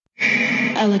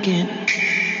elegant,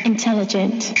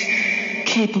 intelligent,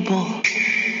 capable,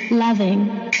 loving,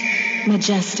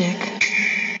 majestic,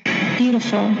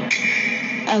 beautiful,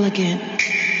 elegant,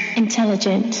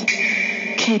 intelligent,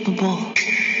 capable,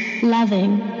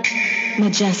 loving,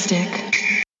 majestic.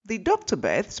 The Dr.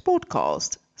 Beth's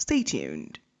podcast. Stay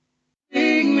tuned.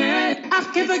 Big man, I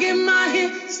can't forget my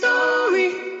history.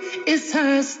 It's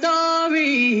her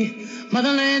story.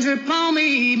 Motherland drip on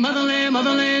me,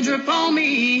 motherland drip on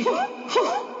me.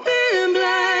 Being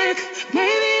black,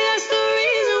 maybe that's the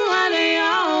reason why they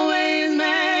always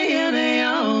mad. Yeah, they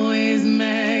always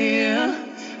mad. Yeah.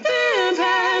 Been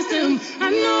past them, I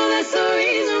know that's the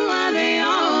reason why they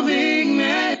all big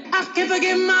mad. I can't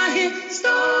forget my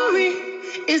history.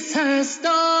 It's her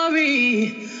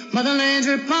story. Motherland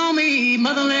drip on me,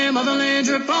 motherland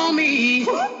drip on me.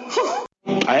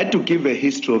 I had to give a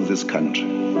history of this country,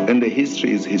 and the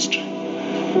history is history.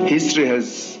 History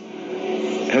has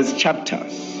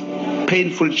chapters,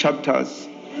 painful chapters,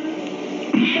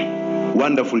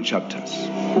 wonderful chapters,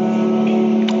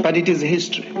 but it is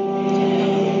history.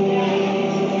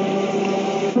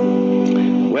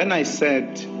 When I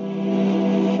said,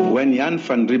 when Jan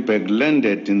van Riebeeck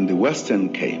landed in the Western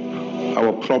Cape,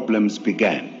 our problems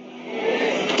began,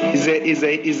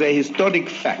 is a historic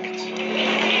fact.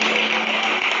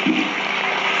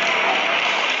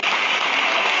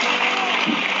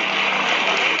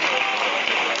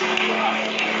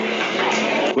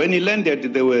 When he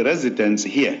landed, there were residents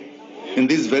here, in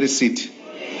this very city,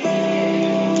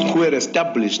 who were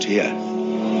established here.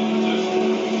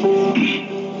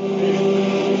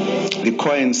 The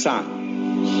Cohen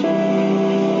sons,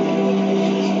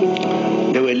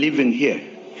 they were living here,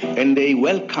 and they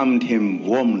welcomed him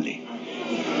warmly.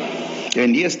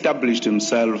 And he established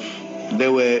himself. They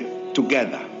were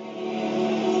together.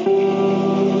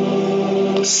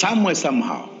 Somewhere,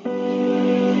 somehow,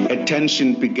 a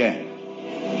tension began.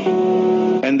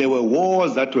 And there were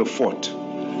wars that were fought.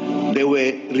 They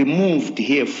were removed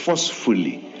here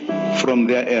forcefully from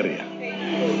their area.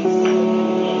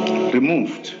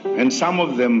 Removed. And some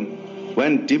of them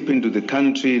went deep into the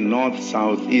country, north,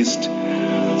 south, east.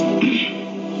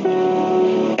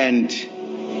 And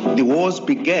the wars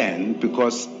began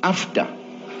because after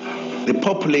the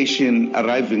population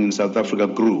arriving in South Africa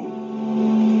grew,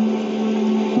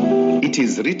 it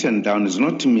is written down, it's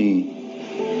not me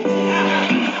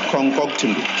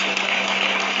concocting it.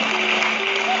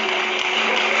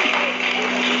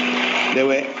 There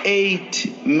were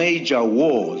 8 major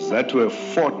wars that were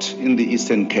fought in the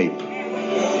Eastern Cape.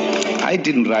 I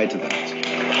didn't write that.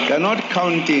 We are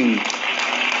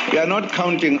not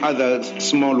counting other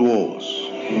small wars.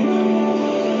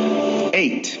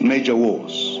 8 major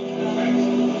wars.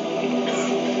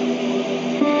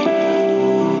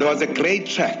 There was a great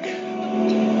track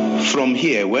from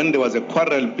here when there was a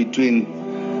quarrel between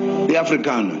the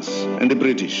Afrikaners and the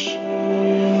British.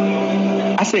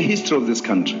 As a history of this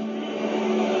country,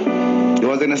 there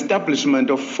was an establishment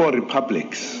of 4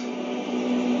 republics,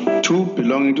 2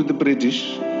 belonging to the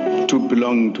British, 2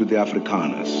 belonging to the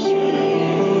Afrikaners.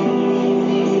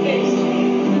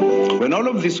 When all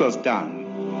of this was done,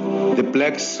 the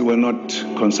blacks were not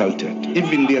consulted.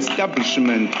 Even the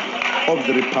establishment of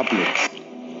the republics,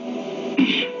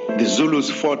 the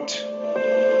Zulus fought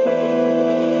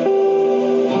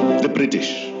the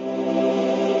British,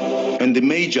 and the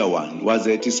major one was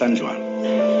at Isandlwana.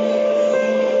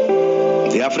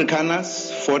 The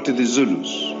Afrikaners fought the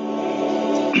Zulus,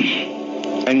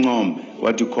 and Ngombe,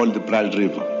 what you call the Bride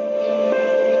River.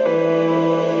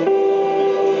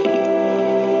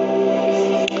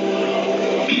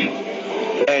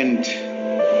 And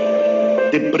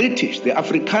the British, the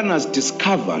Afrikaners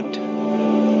discovered,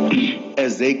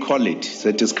 as they call it,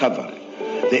 the discovery,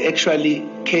 they actually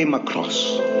came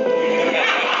across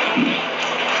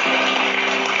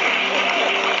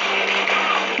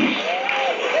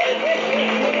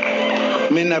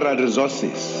mineral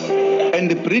resources. And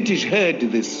the British heard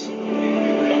this,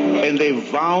 and they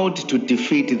vowed to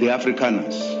defeat the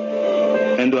Afrikaners.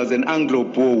 And there was an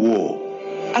Anglo-Boer War.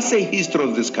 As a history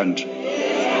of this country.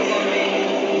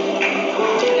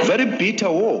 Very bitter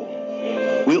war.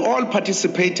 We all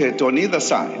participated on either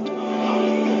side.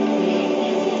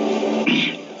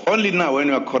 Only now, when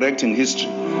we are correcting history,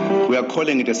 we are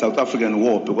calling it a South African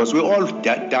war because we all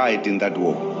died in that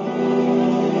war.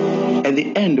 At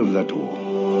the end of that war,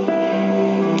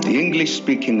 the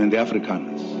English-speaking and the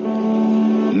Afrikaners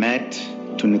met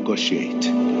to negotiate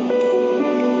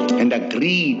and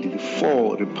agreed the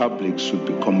 4 republics should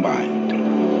be combined,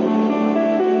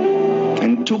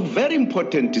 and took very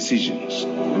important decisions.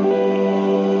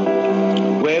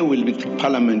 Where will the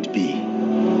parliament be?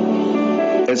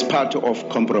 as part of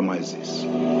compromises.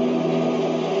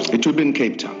 It will be in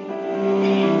Cape Town.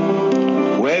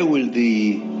 Where will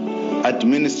the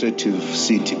administrative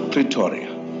city, Pretoria?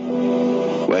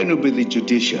 Where will be the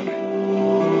judiciary?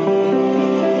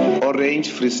 Orange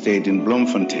Free State in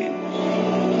Bloemfontein.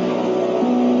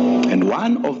 And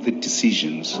one of the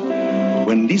decisions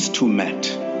when these two met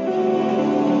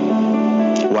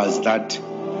was that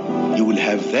you will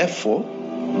have, therefore,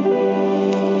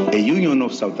 a union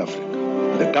of South Africa.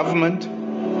 The government,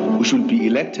 who should be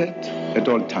elected at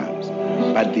all times,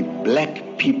 but the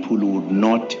black people would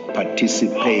not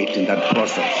participate in that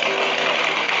process.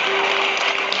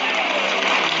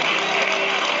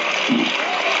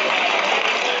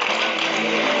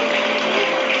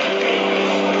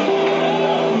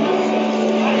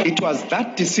 It was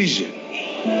that decision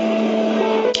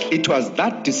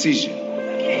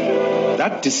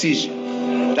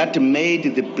that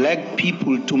made the black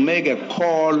people to make a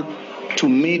call to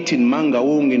meet in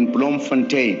Mangaung in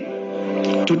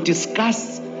Bloemfontein to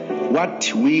discuss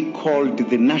what we called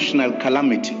the national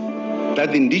calamity,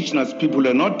 that the indigenous people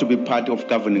are not to be part of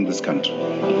governing this country.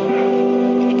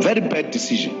 Very bad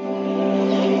decision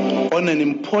on an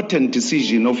important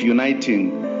decision of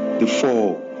uniting the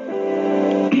four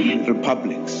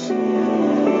republics.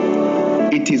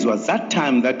 It was that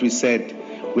time that we said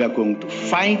we are going to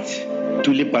fight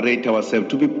to liberate ourselves,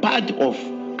 to be part of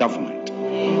government,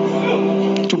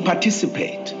 to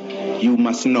participate. You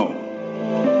must know,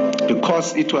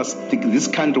 because this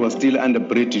country was still under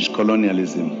British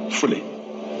colonialism fully.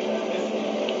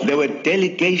 There were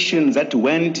delegations that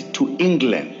went to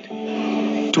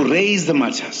England to raise the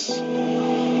matters.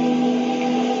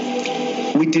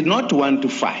 We did not want to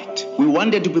fight. We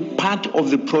wanted to be part of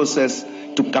the process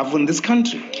to govern this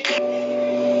country.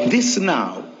 This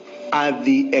now are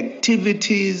the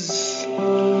activities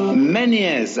many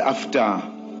years after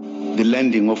the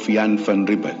landing of Jan van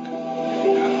Riebeeck,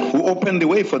 who opened the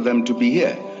way for them to be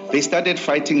here. They started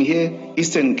fighting here,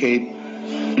 Eastern Cape,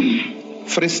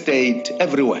 Free State,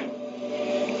 everywhere.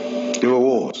 There were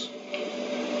wars.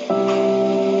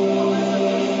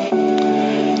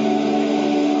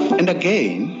 And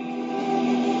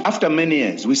again, after many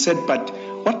years, we said, but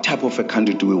what type of a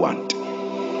country do we want?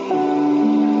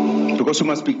 Because we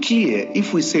must be clear,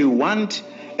 if we say we want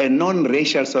a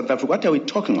non-racial South Africa, what are we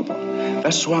talking about?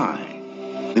 That's why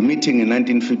the meeting in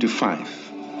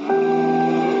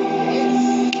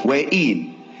 1955,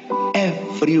 wherein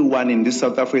everyone in this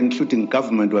South Africa, including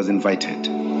government, was invited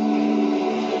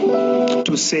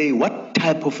to say what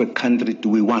type of a country do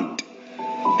we want.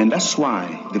 And that's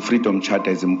why the Freedom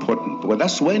Charter is important, because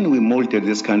that's when we molded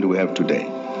this country we have today,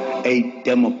 a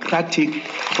democratic,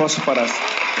 prosperous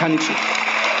country.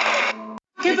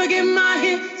 Can't forget my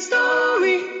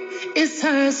history, it's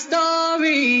her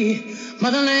story.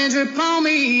 Motherland drip on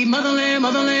me, motherland,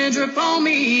 motherland drip on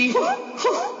me.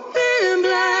 Being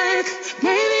black,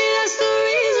 maybe that's the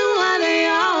reason why they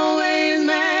always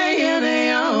mad, yeah,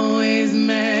 they always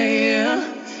mad, yeah.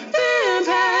 Been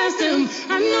past them,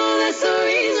 I know that's the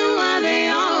reason why they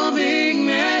all big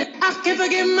mad. I can't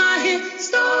forget my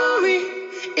history,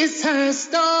 it's her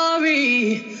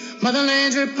story.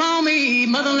 Motherland drip on me,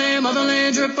 motherland,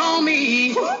 motherland drip on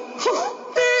me.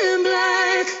 Being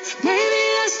black, maybe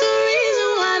that's the reason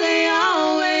why they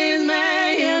always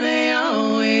mad, yeah, they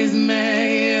always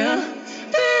mad, yeah.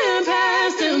 Been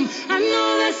past them, I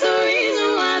know that's the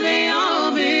reason why they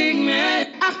all big mad.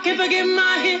 I can't forget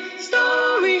my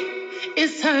history,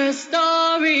 it's her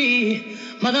story.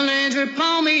 Motherland drip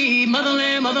on me,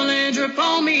 motherland, motherland drip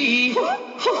on me.